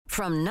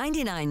From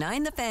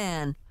 99.9 The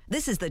Fan,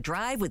 this is The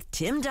Drive with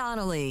Tim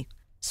Donnelly.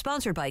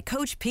 Sponsored by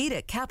Coach Pete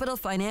at Capital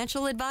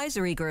Financial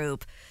Advisory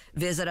Group.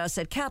 Visit us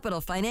at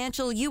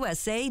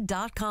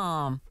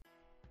capitalfinancialusa.com.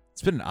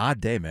 It's been an odd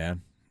day,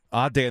 man.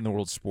 Odd day in the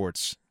world of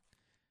sports.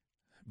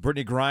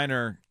 Brittney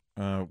Griner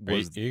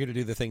was... Are you going to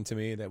do the thing to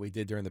me that we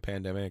did during the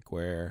pandemic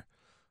where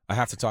I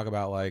have to talk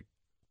about, like,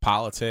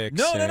 politics?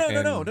 No.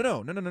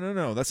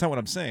 That's not what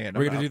I'm saying.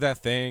 We're going to do that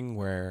thing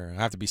where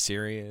I have to be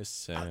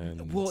serious.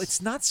 And well,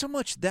 it's not so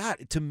much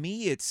that. To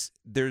me, it's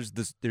there's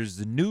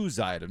the news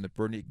item that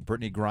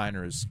Brittney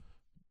Griner is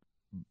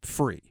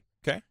free.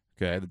 Okay,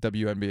 the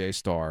WNBA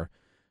star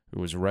who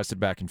was arrested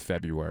back in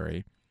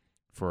February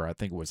for, I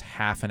think it was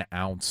half an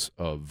ounce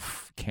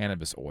of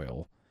cannabis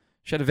oil.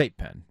 She had a vape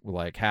pen with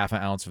like half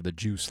an ounce of the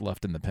juice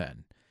left in the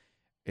pen,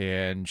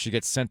 and she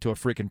gets sent to a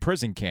freaking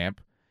prison camp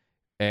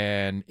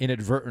and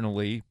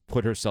inadvertently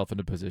put herself in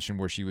a position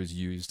where she was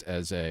used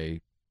as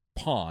a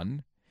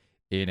pawn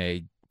in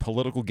a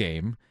political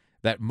game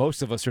that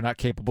most of us are not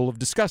capable of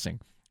discussing.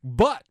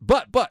 But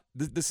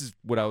this is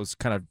what I was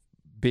kind of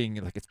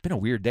being like, it's been a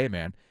weird day,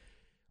 man.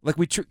 Like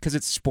because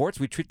it's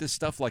sports, we treat this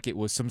stuff like it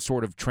was some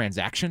sort of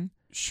transaction.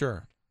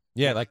 Sure.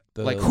 Yeah, like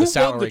who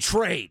salary, won the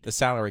trade? The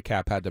salary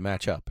cap had to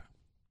match up.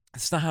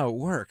 That's not how it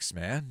works,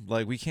 man.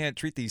 Like, we can't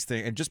treat these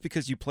things. And just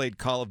because you played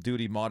Call of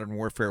Duty Modern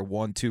Warfare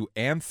 1, 2,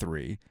 and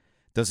 3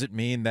 doesn't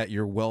mean that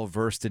you're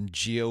well-versed in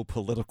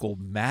geopolitical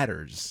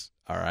matters,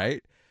 all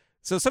right?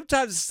 So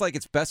sometimes it's like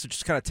it's best to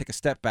just kind of take a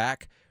step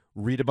back,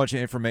 read a bunch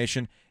of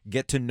information,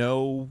 get to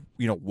know,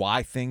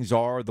 why things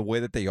are the way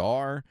that they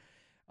are,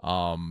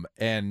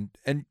 and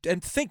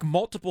think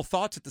multiple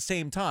thoughts at the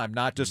same time,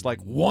 not just like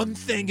one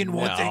thing and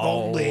one thing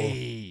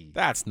only.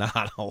 That's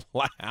not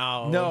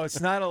allowed. No, it's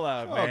not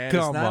allowed, man. Oh,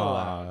 come it's not on.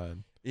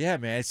 allowed. Yeah,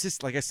 man. It's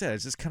just, like I said,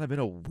 it's just kind of been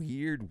a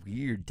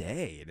weird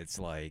day. And it's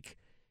like,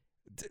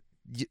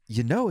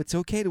 it's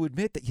okay to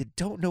admit that you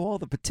don't know all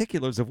the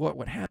particulars of what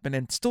would happen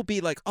and still be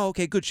like, oh,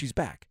 okay, good, she's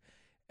back.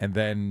 And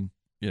then,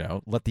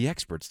 let the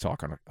experts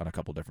talk on a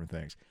couple different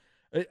things.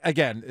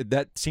 Again,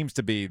 that seems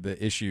to be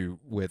the issue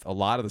with a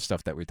lot of the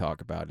stuff that we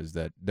talk about, is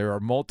that there are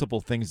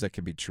multiple things that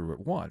can be true at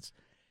once.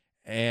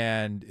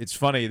 And it's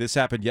funny, this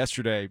happened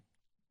yesterday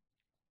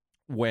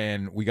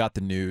when we got the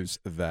news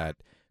that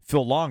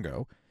Phil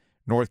Longo,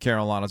 North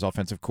Carolina's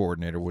offensive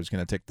coordinator, was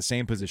going to take the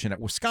same position at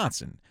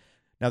Wisconsin.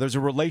 Now, there's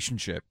a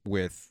relationship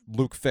with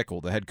Luke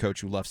Fickell, the head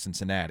coach who left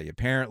Cincinnati.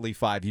 Apparently,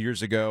 5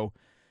 years ago,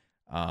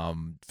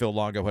 Phil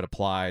Longo had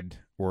applied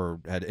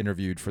or had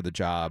interviewed for the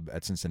job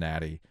at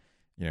Cincinnati.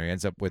 He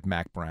ends up with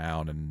Mac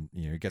Brown, and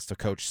he gets to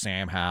coach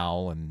Sam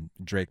Howell and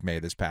Drake May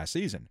this past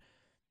season.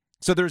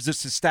 So there's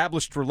this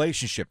established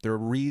relationship. There are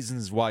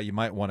reasons why you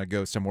might want to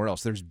go somewhere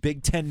else. There's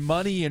Big Ten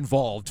money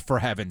involved, for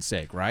heaven's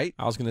sake, right?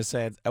 I was going to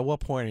say, at what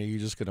point are you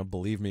just going to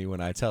believe me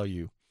when I tell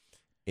you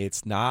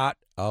it's not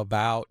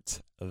about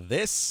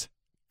this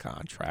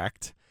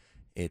contract,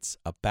 it's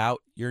about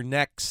your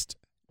next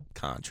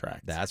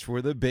contract? That's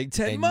where the Big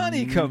Ten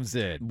money comes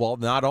in. Well,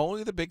 not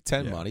only the Big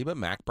Ten money, but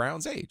Mac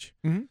Brown's age.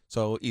 Mm-hmm.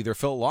 So either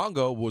Phil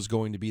Longo was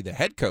going to be the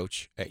head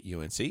coach at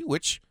UNC,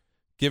 which,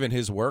 given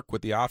his work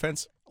with the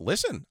offense,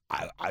 listen,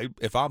 I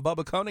if I'm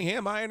Bubba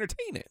Cunningham, I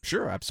entertain it.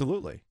 Sure,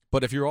 absolutely.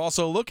 But if you're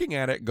also looking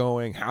at it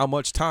going, how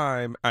much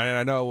time, and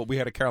I know we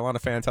had a Carolina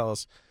fan tell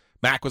us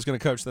Mac was going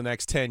to coach the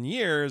next 10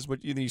 years,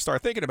 but you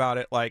start thinking about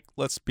it, like,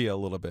 let's be a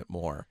little bit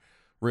more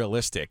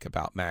realistic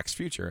about Mac's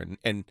future.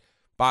 And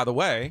by the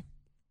way,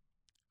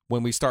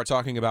 when we start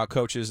talking about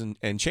coaches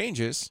and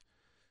changes,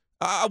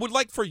 I would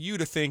like for you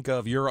to think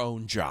of your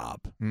own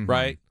job,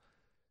 right?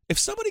 If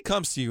somebody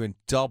comes to you and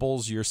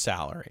doubles your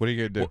salary, what are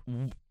you going to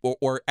do?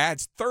 Or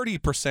adds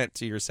 30%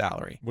 to your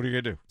salary. What are you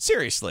going to do?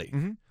 Seriously.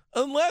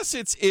 Unless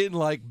it's in,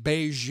 like,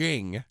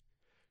 Beijing,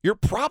 you're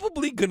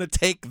probably going to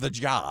take the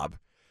job.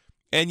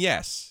 And,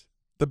 yes,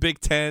 the Big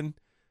Ten,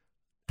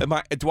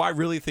 do I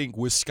really think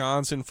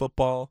Wisconsin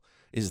football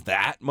is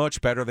that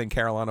much better than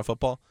Carolina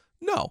football?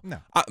 No.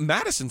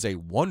 Madison's a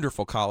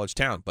wonderful college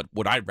town, but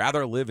would I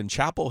rather live in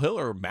Chapel Hill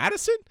or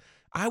Madison?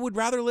 I would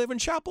rather live in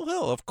Chapel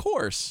Hill, of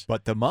course.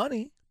 But the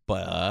money.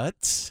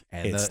 But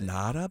it's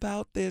not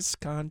about this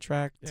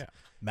contract. Yeah,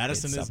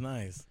 Madison is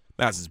nice.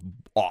 Madison's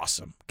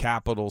awesome.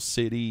 Capital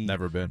city.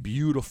 Never been.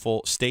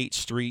 Beautiful. State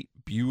Street.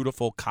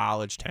 Beautiful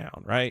college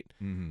town, right?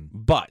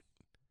 But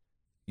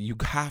you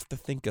have to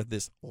think of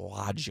this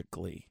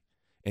logically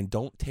and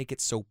don't take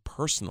it so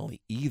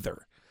personally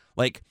either.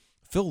 Like,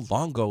 Phil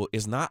Longo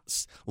is not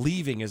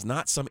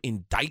some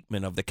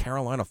indictment of the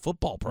Carolina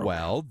football program.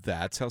 Well,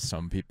 that's how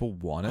some people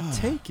want to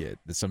take it.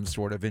 Some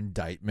sort of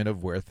indictment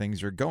of where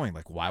things are going.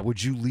 Like, why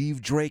would you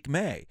leave Drake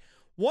May?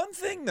 One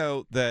thing,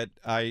 though, that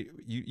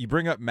you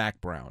bring up Mac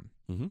Brown.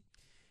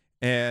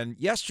 And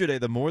yesterday,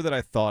 the more that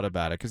I thought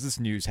about it, because this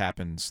news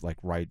happens like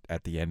right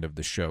at the end of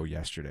the show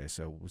yesterday,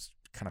 so I was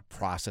kind of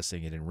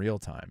processing it in real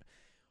time.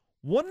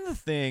 One of the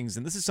things,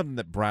 and this is something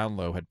that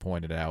Brownlow had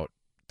pointed out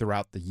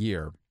throughout the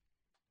year,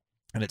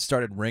 and it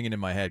started ringing in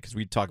my head because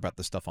we'd talk about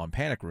this stuff on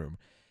Panic Room,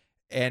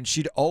 and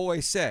she'd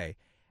always say,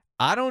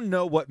 I don't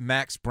know what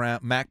Mac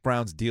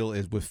Brown's deal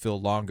is with Phil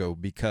Longo,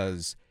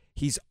 because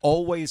he's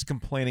always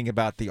complaining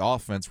about the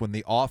offense when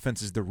the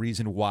offense is the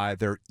reason why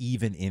they're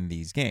even in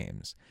these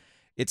games.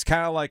 It's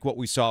kind of like what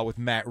we saw with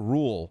Matt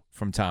Rule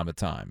from time to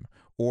time,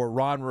 or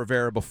Ron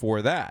Rivera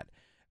before that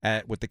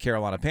with the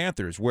Carolina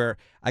Panthers, where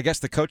I guess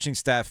the coaching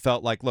staff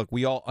felt like, look,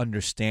 we all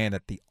understand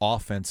that the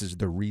offense is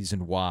the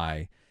reason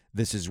why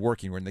this is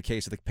working. Where in the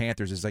case of the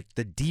Panthers, is like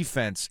the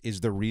defense is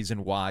the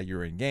reason why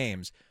you're in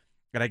games.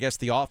 And I guess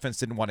the offense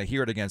didn't want to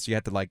hear it again, so you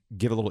had to like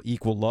give a little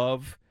equal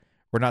love,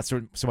 or not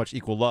so much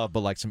equal love,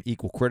 but like some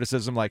equal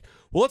criticism. Like,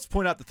 well, let's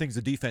point out the things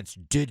the defense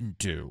didn't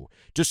do,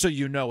 just so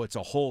you know it's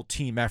a whole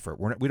team effort.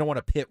 We don't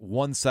want to pit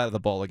one side of the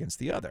ball against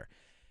the other.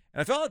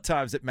 And I felt at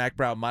times that Mac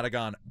Brown might have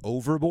gone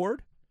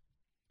overboard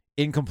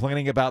in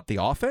complaining about the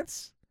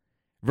offense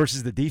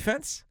versus the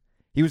defense.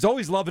 He was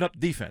always loving up the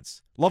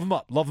defense. Love them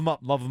up, love them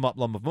up, love them up,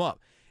 love them up.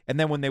 And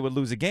then when they would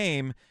lose a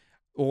game,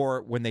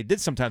 or when they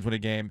did sometimes win a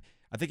game,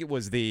 I think it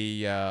was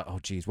the,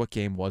 what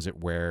game was it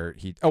where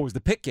it was the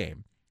Pitt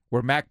game,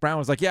 where Mac Brown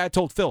was like, yeah, I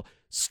told Phil,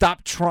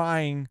 stop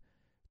trying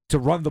to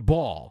run the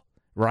ball,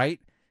 right?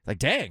 Like,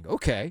 dang,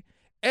 okay.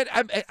 And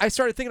I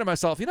started thinking to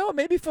myself,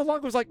 maybe Phil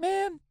Longo was like,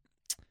 man,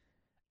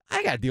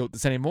 I got to deal with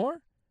this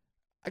anymore.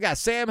 I got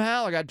Sam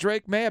Howell, I got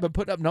Drake May, I've been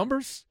putting up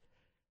numbers.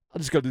 I'll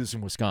just go do this in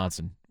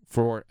Wisconsin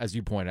for, as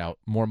you point out,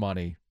 more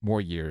money,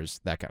 more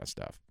years, that kind of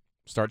stuff.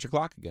 Start your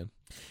clock again.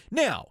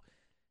 Now,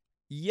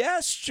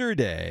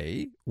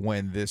 yesterday,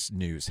 when this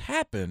news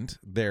happened,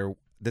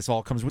 this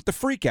all comes with the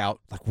freak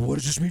out. Like, what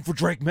does this mean for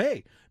Drake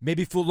May?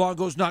 Maybe Phil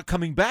Longo's not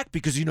coming back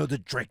because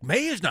that Drake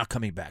May is not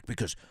coming back,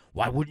 because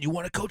why wouldn't you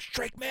want to coach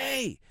Drake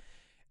May?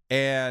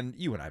 And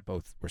you and I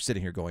both were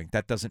sitting here going,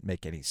 that doesn't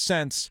make any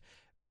sense.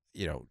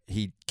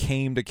 He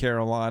came to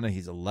Carolina.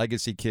 He's a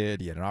legacy kid.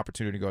 He had an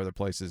opportunity to go other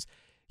places.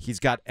 He's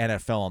got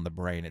NFL on the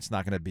brain. It's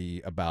not going to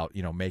be about,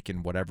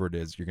 making whatever it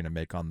is you're going to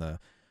make on the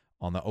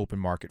open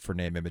market for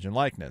name, image, and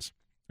likeness.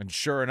 And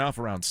sure enough,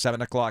 around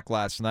 7 o'clock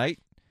last night,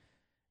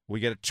 we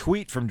get a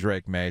tweet from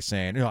Drake May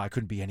saying, I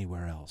couldn't be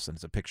anywhere else. And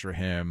it's a picture of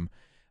him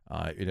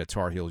in a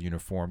Tar Heel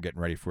uniform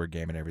getting ready for a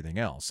game and everything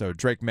else. So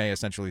Drake May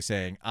essentially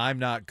saying, I'm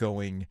not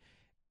going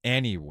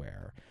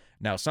anywhere.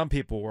 Now, some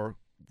people were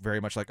very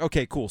much like,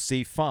 okay, cool,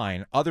 see,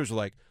 fine. Others are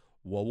like,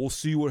 well, we'll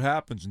see what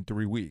happens in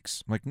 3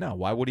 weeks. I'm like, no,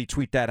 why would he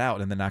tweet that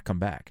out and then not come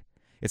back?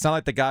 It's not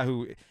like the guy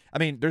who,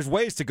 there's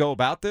ways to go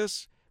about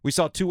this. We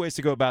saw 2 ways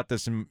to go about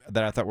this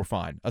that I thought were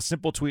fine. A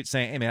simple tweet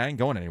saying, hey, man, I ain't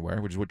going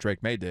anywhere, which is what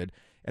Drake May did.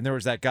 And there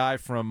was that guy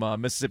from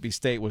Mississippi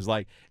State was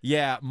like,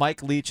 yeah,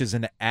 Mike Leach is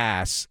an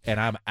ass, and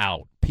I'm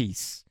out.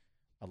 Peace.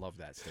 I love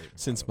that statement.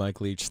 Since Mike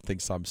Leach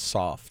thinks I'm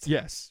soft.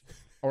 Yes.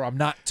 Or I'm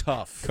not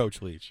tough.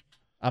 Coach Leach.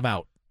 I'm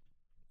out.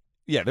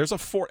 Yeah, there's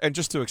and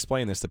just to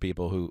explain this to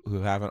people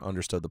who haven't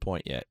understood the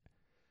point yet,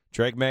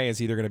 Drake May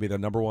is either going to be the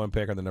number 1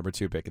 pick or the number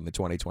 2 pick in the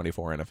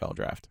 2024 NFL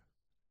draft.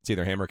 It's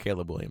either him or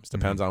Caleb Williams.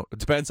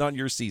 Depends on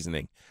your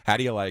seasoning. How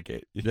do you like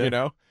it?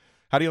 Yeah.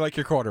 How do you like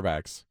your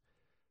quarterbacks?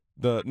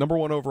 The number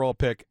 1 overall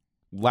pick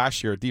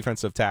last year,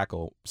 defensive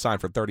tackle, signed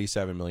for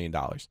 $37 million.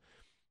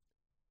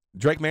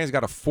 Drake May's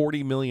got a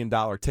 $40 million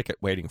ticket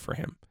waiting for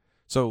him.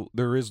 So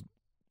there is,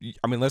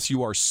 unless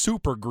you are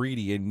super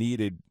greedy and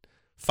needed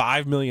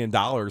 $5 million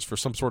for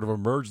some sort of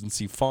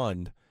emergency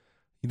fund,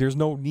 there's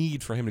no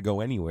need for him to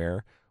go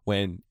anywhere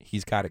when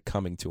he's got it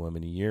coming to him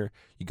in a year.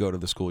 You go to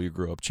the school you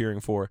grew up cheering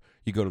for.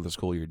 You go to the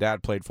school your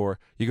dad played for.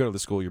 You go to the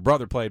school your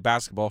brother played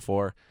basketball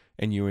for,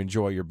 and you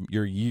enjoy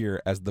your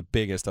year as the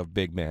biggest of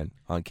big men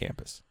on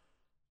campus.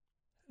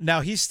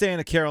 Now, he's staying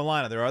at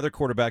Carolina. There are other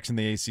quarterbacks in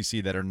the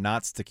ACC that are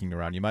not sticking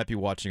around. You might be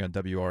watching on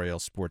WRAL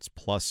Sports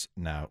Plus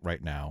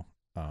right now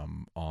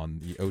on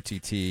the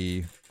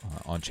OTT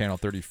on Channel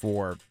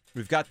 34.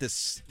 We got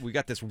this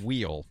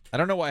wheel. I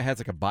don't know why it has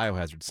like a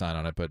biohazard sign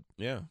on it, but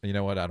yeah, you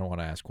know what? I don't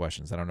want to ask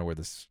questions. I don't know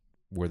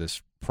where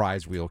this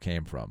prize wheel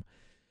came from.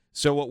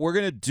 So what we're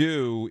gonna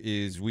do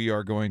is we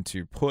are going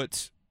to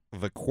put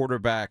the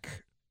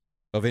quarterback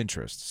of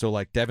interest. So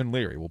like Devin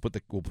Leary, we'll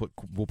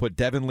put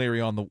Devin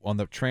Leary on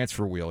the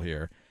transfer wheel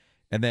here,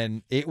 and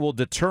then it will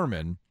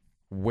determine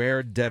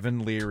where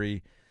Devin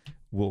Leary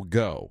will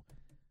go.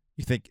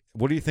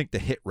 What do you think the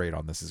hit rate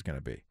on this is going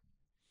to be?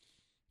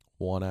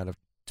 1 out of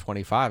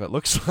 25, it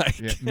looks like.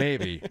 Yeah,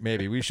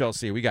 maybe. We shall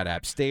see. We got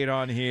App State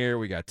on here.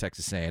 We got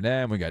Texas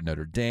A&M. We got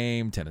Notre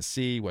Dame,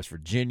 Tennessee, West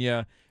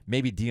Virginia.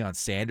 Maybe Deion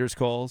Sanders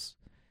calls.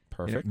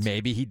 Perfect.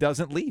 Maybe he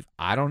doesn't leave.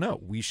 I don't know.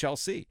 We shall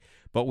see.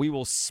 But we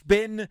will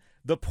spin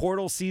the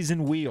portal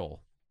season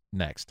wheel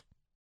next.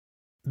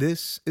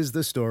 This is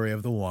the story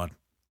of the one.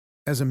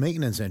 As a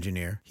maintenance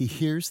engineer, he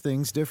hears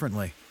things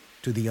differently.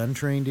 To the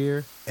untrained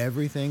ear,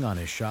 everything on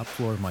his shop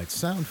floor might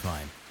sound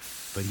fine,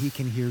 but he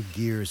can hear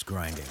gears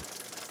grinding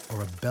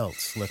or a belt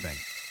slipping.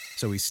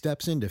 So he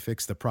steps in to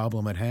fix the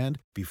problem at hand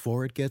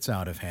before it gets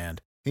out of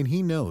hand. And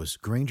he knows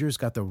Grainger's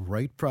got the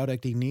right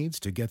product he needs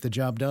to get the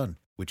job done,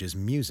 which is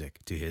music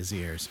to his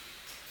ears.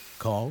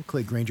 Call,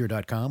 click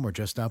Grainger.com, or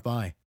just stop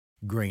by.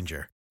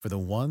 Grainger, for the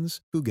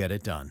ones who get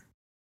it done.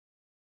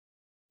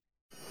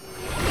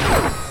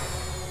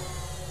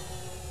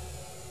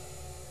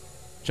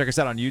 Check us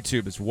out on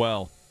YouTube as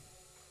well.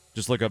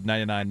 Just look up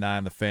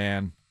 99.9 The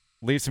Fan.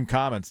 Leave some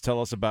comments.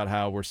 Tell us about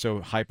how we're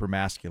so hyper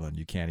masculine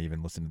you can't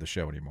even listen to the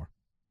show anymore.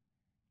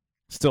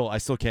 I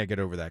still can't get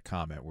over that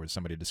comment where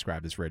somebody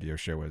described this radio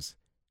show as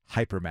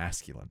hyper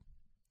masculine.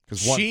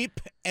 Cheap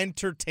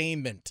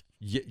entertainment.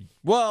 Yeah,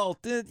 well,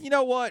 you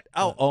know what?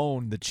 I'll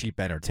own the cheap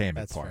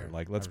entertainment That's part. fair.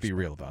 Like, let's be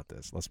real about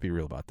this.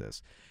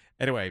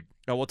 Anyway,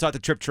 we'll talk to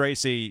Trip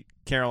Tracy,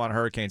 Carolina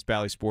Hurricanes,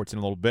 Bally Sports in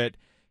a little bit.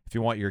 If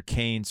you want your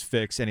Canes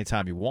fix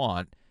anytime you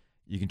want,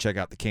 you can check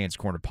out the Canes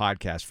Corner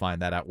podcast.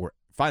 Find that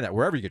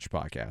wherever you get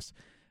your podcasts.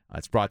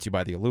 It's brought to you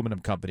by the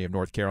Aluminum Company of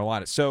North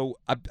Carolina. So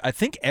I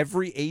think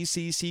every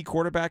ACC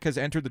quarterback has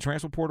entered the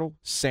transfer portal,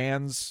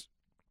 sans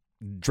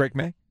Drake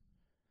May.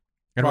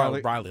 And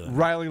Riley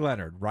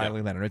Leonard.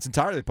 Riley Leonard. It's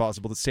entirely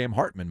possible that Sam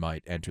Hartman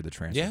might enter the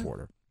transfer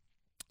portal.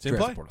 Same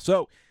play.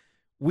 So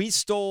we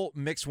stole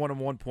Mix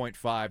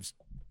 101.5's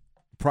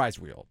prize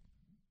wheel,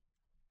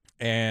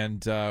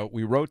 and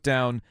we wrote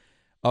down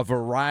a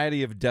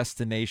variety of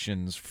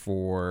destinations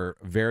for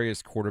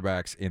various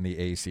quarterbacks in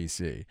the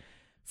ACC.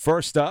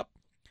 First up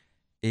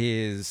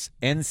is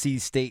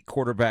NC State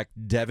quarterback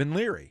Devin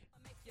Leary.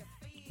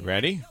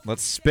 Ready?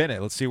 Let's spin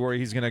it. Let's see where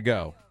he's going to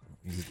go.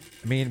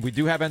 I mean, we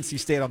do have NC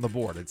State on the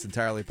board. It's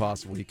entirely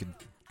possible he could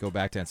go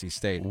back to NC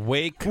State.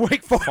 Wake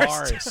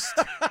Forest.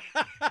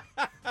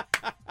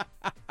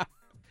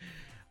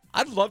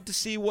 I'd love to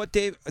see what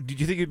Dave. Do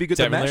you think he'd be good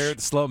at the Devin mesh? Leary,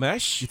 the slow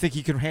mesh. You think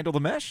he can handle the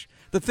mesh?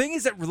 The thing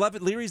is that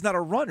Leary's not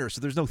a runner, so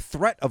there's no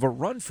threat of a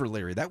run for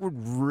Leary. That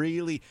would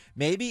really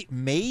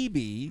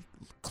maybe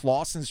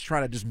Clawson's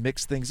trying to just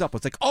mix things up.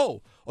 It's like,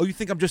 oh, you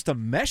think I'm just a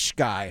mesh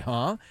guy,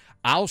 huh?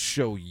 I'll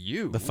show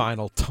you. The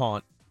final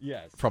taunt.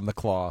 Yes. From the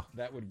claw.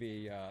 That would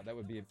be.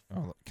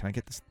 Oh, can I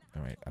get this?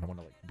 All right. I don't want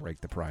to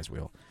break the prize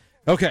wheel.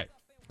 Okay.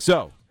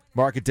 So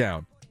mark it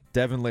down.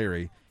 Devin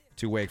Leary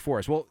to Wake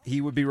Forest. Well, he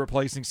would be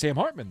replacing Sam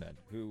Hartman then,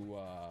 who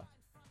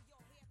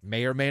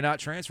may or may not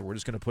transfer. We're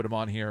just going to put him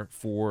on here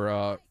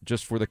for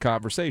just for the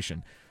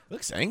conversation.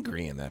 Looks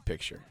angry in that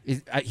picture.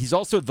 He's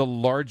also the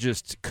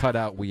largest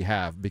cutout we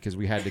have because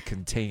we had to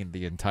contain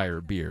the entire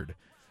beard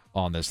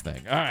on this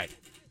thing. All right.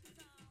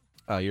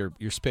 Your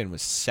spin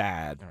was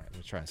sad. All right,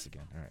 let's try this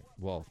again. All right.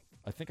 Well,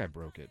 I think I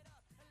broke it.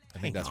 I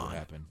think that's what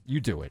happened.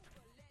 You do it.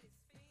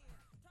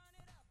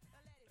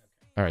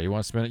 All right, you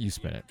want to spin it? You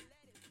spin it.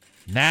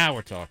 Now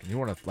we're talking. You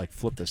want to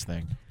flip this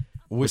thing.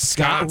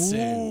 Wisconsin.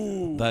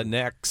 Ooh. The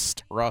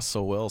next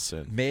Russell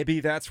Wilson. Maybe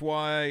that's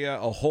why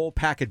a whole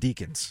pack of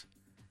deacons.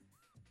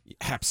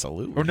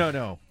 Absolutely. Or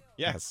no.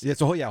 Yes. It's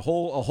a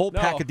whole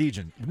pack of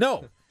deacons.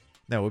 No,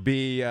 it would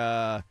be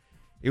a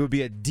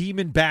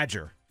demon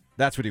badger.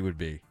 That's what he would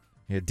be.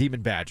 Yeah,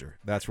 Demon Badger.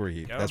 That's where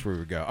we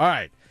would go. All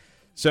right.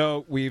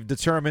 So we've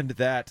determined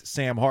that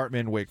Sam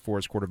Hartman, Wake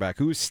Forest quarterback,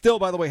 who still,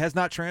 by the way, has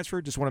not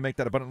transferred, just want to make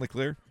that abundantly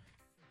clear,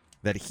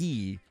 that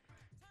he,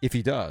 if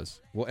he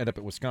does, will end up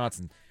at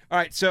Wisconsin. All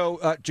right,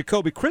 so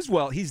Jacoby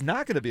Criswell, he's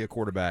not going to be a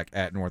quarterback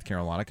at North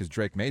Carolina because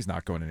Drake May's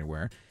not going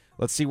anywhere.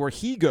 Let's see where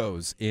he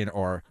goes in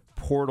our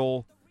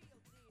portal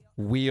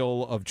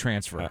wheel of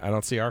transfer. I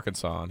don't see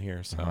Arkansas on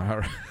here. So.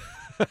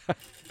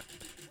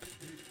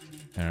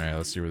 All right,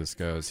 let's see where this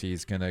goes.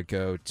 He's going to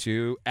go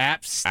to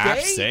App State. App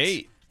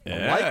State.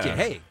 I like it.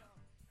 Hey,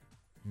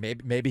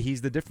 maybe he's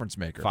the difference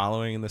maker.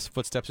 Following in the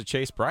footsteps of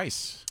Chase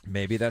Bryce.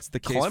 Maybe that's the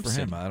case Clemson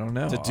for him. I don't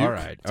know. To Duke, all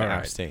right.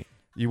 App State.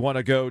 You want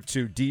to go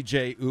to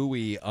DJ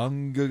Uwe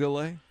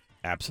Ungugale?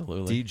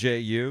 Absolutely.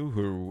 DJU,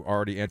 who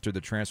already entered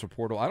the transfer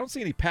portal. I don't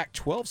see any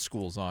Pac-12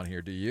 schools on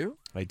here. Do you?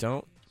 I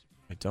don't.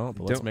 But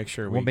let's make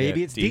sure we maybe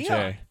get it's DJ.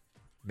 Dion.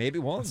 Maybe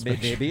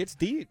it's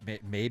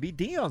maybe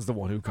Dion's the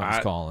one who comes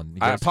calling. He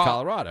goes to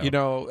Colorado. You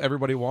know,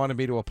 everybody wanted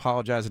me to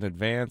apologize in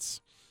advance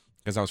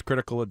because I was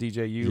critical of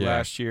DJU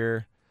last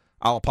year.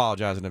 I'll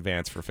apologize in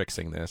advance for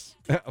fixing this.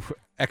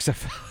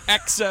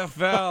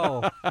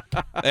 XFL.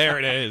 There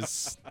it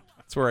is.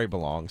 That's where he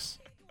belongs.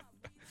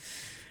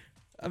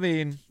 I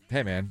mean,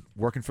 hey, man,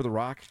 working for The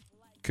Rock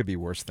could be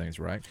worse things,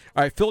 right?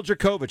 All right, Phil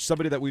Dracovic,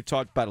 somebody that we've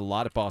talked about a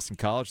lot at Boston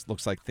College.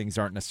 Looks like things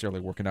aren't necessarily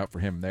working out for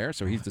him there,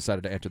 so he's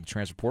decided to enter the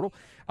transfer portal.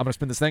 I'm going to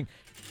spin this thing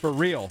for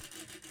real.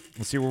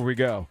 Let's see where we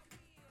go.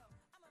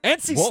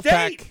 NC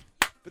State!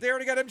 But they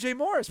already got MJ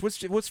Morris. What's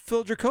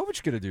Phil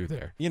Dracovic going to do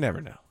there? You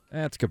never know.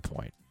 That's a good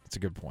point. That's a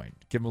good point.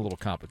 Give him a little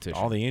competition.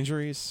 All the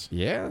injuries.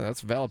 Yeah,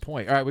 that's a valid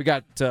point. All right, we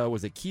got,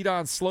 was it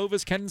Keaton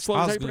Slovis? Kendon Slovis?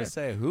 I was going to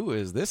say, who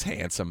is this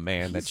handsome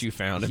man that you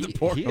found in the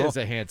portal? He is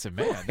a handsome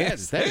man. That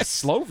is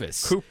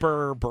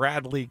Slovis.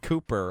 Bradley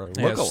Cooper.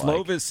 Yeah,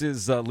 Slovis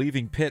is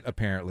leaving Pitt,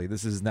 apparently.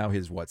 This is now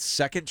his,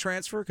 second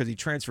transfer? Because he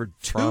transferred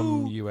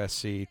from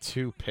USC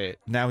to Pitt.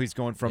 Now he's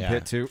going from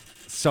Pitt to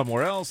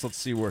somewhere else. Let's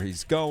see where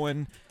he's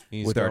going.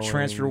 He's going our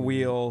transfer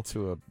wheel.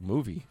 To a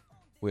movie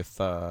with...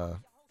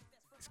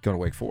 He's going to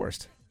Wake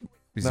Forest.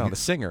 The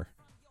singer.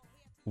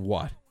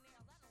 What?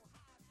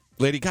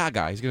 Lady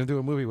Gaga. He's going to do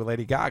a movie with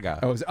Lady Gaga.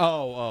 That's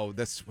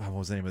what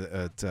was the name of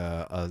it?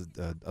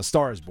 A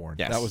Star Is Born.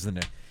 Yes. That was the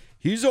name.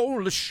 He's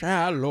only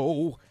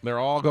shallow. They're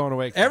all going to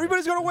Wake Forest.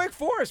 Everybody's going to Wake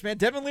Forest, man.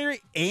 Devin Leary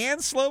and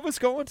Slovis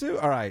going to?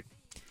 All right.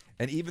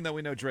 And even though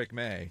we know Drake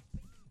May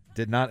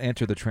did not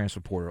enter the transfer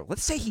portal,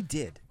 let's say he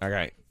did. All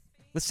right.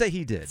 Let's say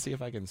he did. Let's see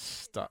if I can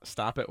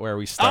stop it where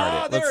we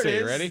started. There let's it see.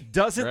 is. Ready?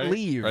 Doesn't Ready?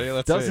 leave. Ready?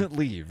 Let's Doesn't see.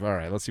 leave. All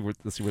right. Let's see where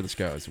this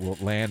goes. We'll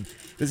land.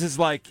 This is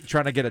like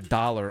trying to get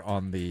 $1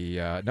 on the.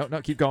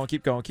 No. Keep going.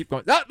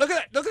 Ah, look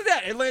at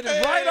that. It landed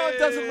right on.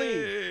 Doesn't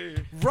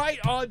leave. Right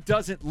on.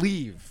 Doesn't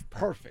leave.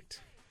 Perfect.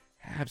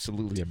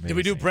 Absolutely amazing. Did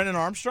we do Brennan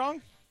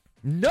Armstrong?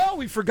 No,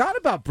 we forgot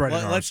about Brennan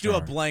Armstrong. Let's do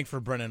a blank for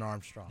Brennan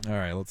Armstrong. All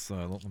right.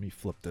 Let me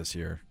flip this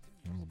here.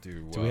 And we'll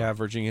do. Do we have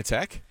Virginia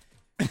Tech?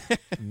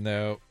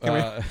 No.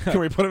 Can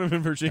we put him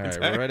in Virginia All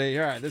right, Tech? we're ready.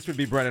 All right, this would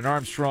be Brennan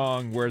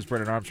Armstrong. Where's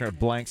Brennan Armstrong? A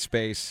blank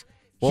space.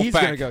 Wolfpack. He's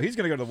gonna go. He's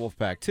gonna go to the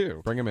Wolfpack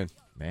too. Bring him in.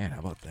 Man, how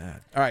about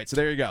that? All right, so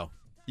there you go.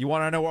 You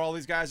want to know where all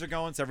these guys are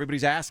going? So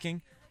everybody's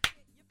asking.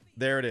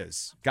 There it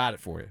is. Got it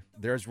for you.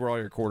 There's where all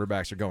your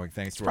quarterbacks are going.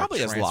 Thanks to Probably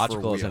our as transfer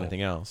logical as wheel.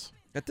 anything else.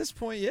 At this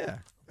point, yeah.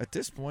 At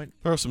this point,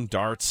 Throw some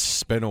darts,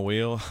 spin a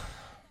wheel.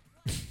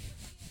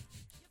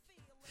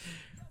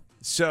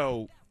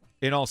 so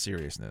in all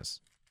seriousness,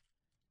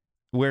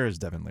 where is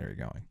Devin Leary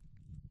going?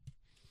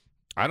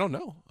 I don't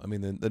know. I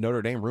mean, the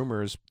Notre Dame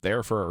rumor is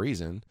there for a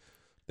reason.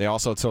 They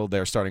also told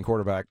their starting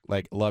quarterback,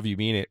 like, love you,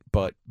 mean it,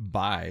 but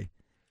bye.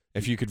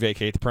 If you could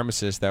vacate the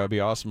premises, that would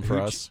be awesome for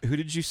us. Who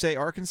did you say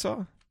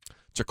Arkansas?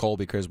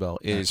 Jacoby Crisbell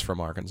is from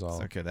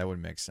Arkansas. Okay, that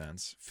would make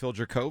sense. Phil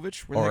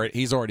Dracovic? Or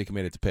he's already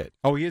committed to Pitt.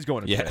 Oh, he is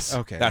going to Pitt. Yes.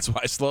 Okay. That's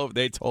why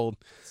they told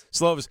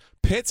Slovis.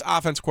 Pitt's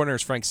offense coordinator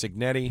is Frank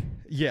Cignetti.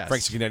 Yes.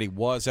 Frank Cignetti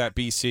was at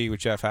BC with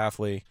Jeff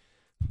Hafley.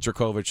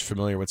 Dracovic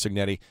familiar with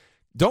Cignetti.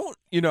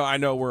 I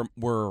know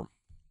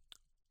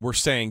we're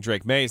saying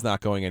Drake May is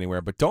not going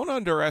anywhere, but don't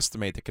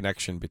underestimate the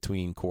connection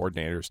between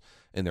coordinators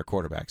and their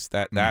quarterbacks.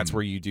 That's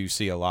where you do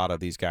see a lot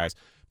of these guys.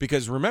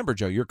 Because remember,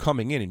 Joe, you're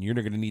coming in and you're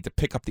going to need to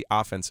pick up the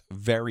offense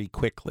very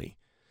quickly.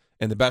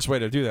 And the best way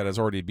to do that is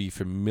already be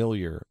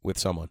familiar with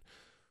someone.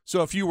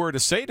 So if you were to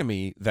say to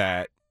me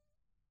that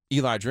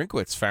Eli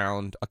Drinkwitz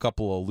found a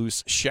couple of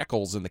loose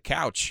shekels in the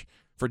couch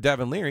for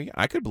Devin Leary,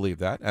 I could believe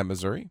that at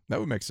Missouri.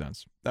 That would make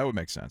sense.